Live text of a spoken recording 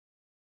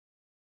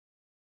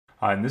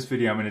In this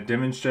video, I'm going to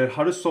demonstrate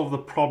how to solve the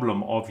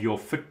problem of your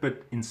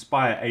Fitbit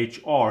Inspire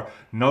HR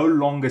no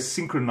longer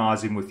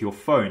synchronizing with your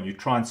phone. You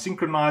try and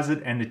synchronize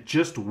it and it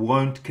just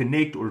won't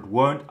connect, or it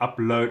won't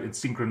upload and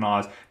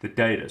synchronize the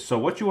data. So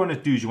what you want to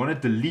do is you want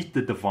to delete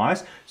the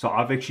device. So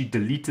I've actually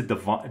deleted the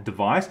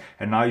device,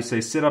 and now you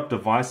say set up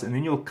device, and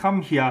then you'll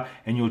come here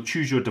and you'll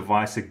choose your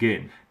device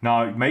again.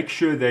 Now make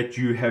sure that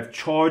you have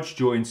charged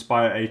your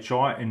Inspire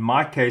HR. In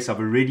my case, I've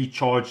already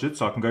charged it,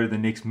 so I can go to the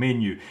next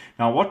menu.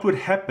 Now what would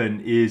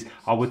happen is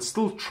I would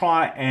still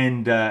try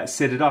and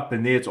set it up,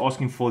 and there it's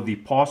asking for the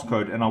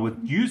passcode, and I would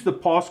use the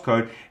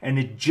passcode and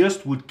it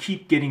just would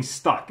keep getting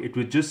stuck. It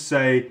would just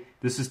say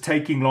this is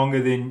taking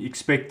longer than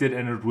expected,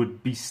 and it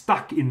would be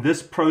stuck in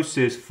this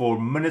process for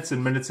minutes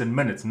and minutes and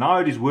minutes. Now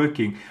it is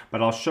working,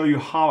 but I'll show you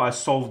how I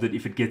solved it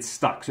if it gets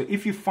stuck. So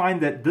if you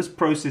find that this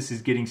process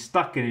is getting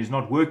stuck and is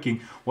not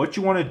working, what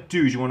you want to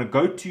do is you want to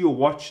go to your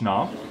watch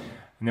now,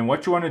 and then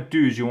what you want to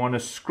do is you want to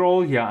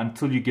scroll here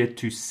until you get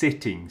to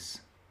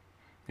settings.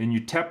 Then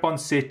you tap on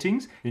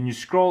settings, then you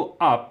scroll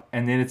up,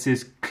 and then it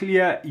says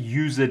clear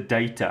user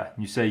data.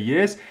 You say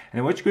yes, and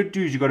then what you got to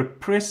do is you got to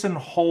press and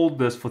hold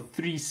this for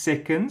 3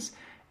 seconds,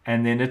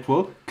 and then it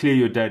will clear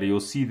your data. You'll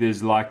see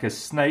there's like a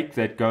snake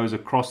that goes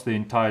across the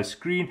entire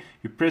screen.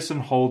 You press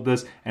and hold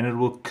this, and it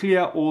will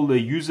clear all the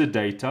user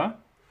data.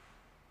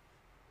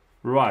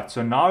 Right,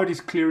 so now it is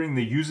clearing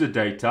the user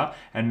data,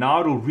 and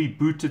now it'll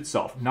reboot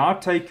itself. Now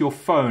take your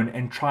phone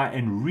and try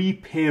and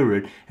repair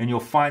it, and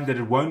you'll find that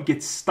it won't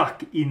get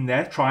stuck in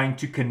that trying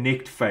to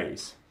connect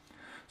phase.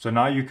 So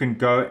now you can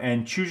go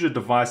and choose your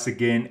device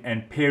again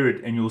and pair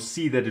it, and you'll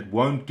see that it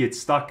won't get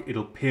stuck.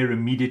 It'll pair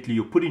immediately.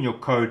 You'll put in your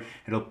code,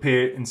 it'll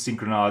pair and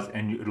synchronize,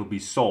 and it'll be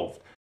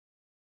solved.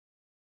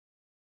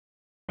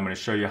 I'm going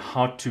to show you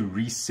how to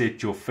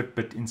reset your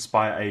Fitbit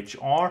Inspire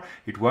HR.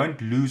 It won't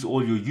lose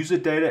all your user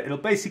data. It'll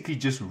basically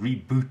just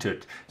reboot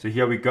it. So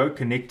here we go,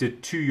 connect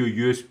it to your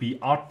USB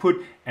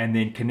output and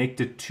then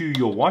connect it to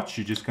your watch.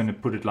 You're just going to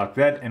put it like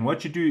that. And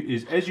what you do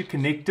is as you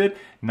connect it,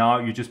 now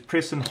you just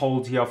press and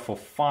hold here for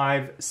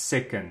 5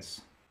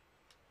 seconds.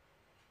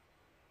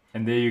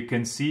 And there you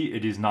can see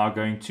it is now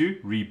going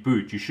to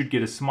reboot. You should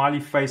get a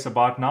smiley face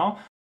about now.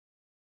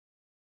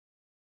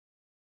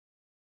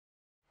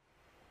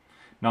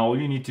 Now all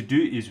you need to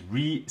do is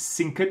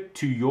re-sync it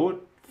to your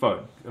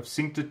phone. I've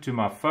synced it to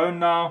my phone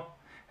now,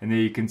 and there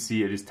you can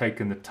see it has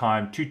taken the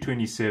time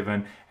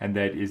 2:27, and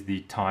that is the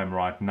time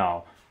right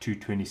now,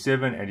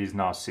 2:27, and is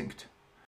now synced.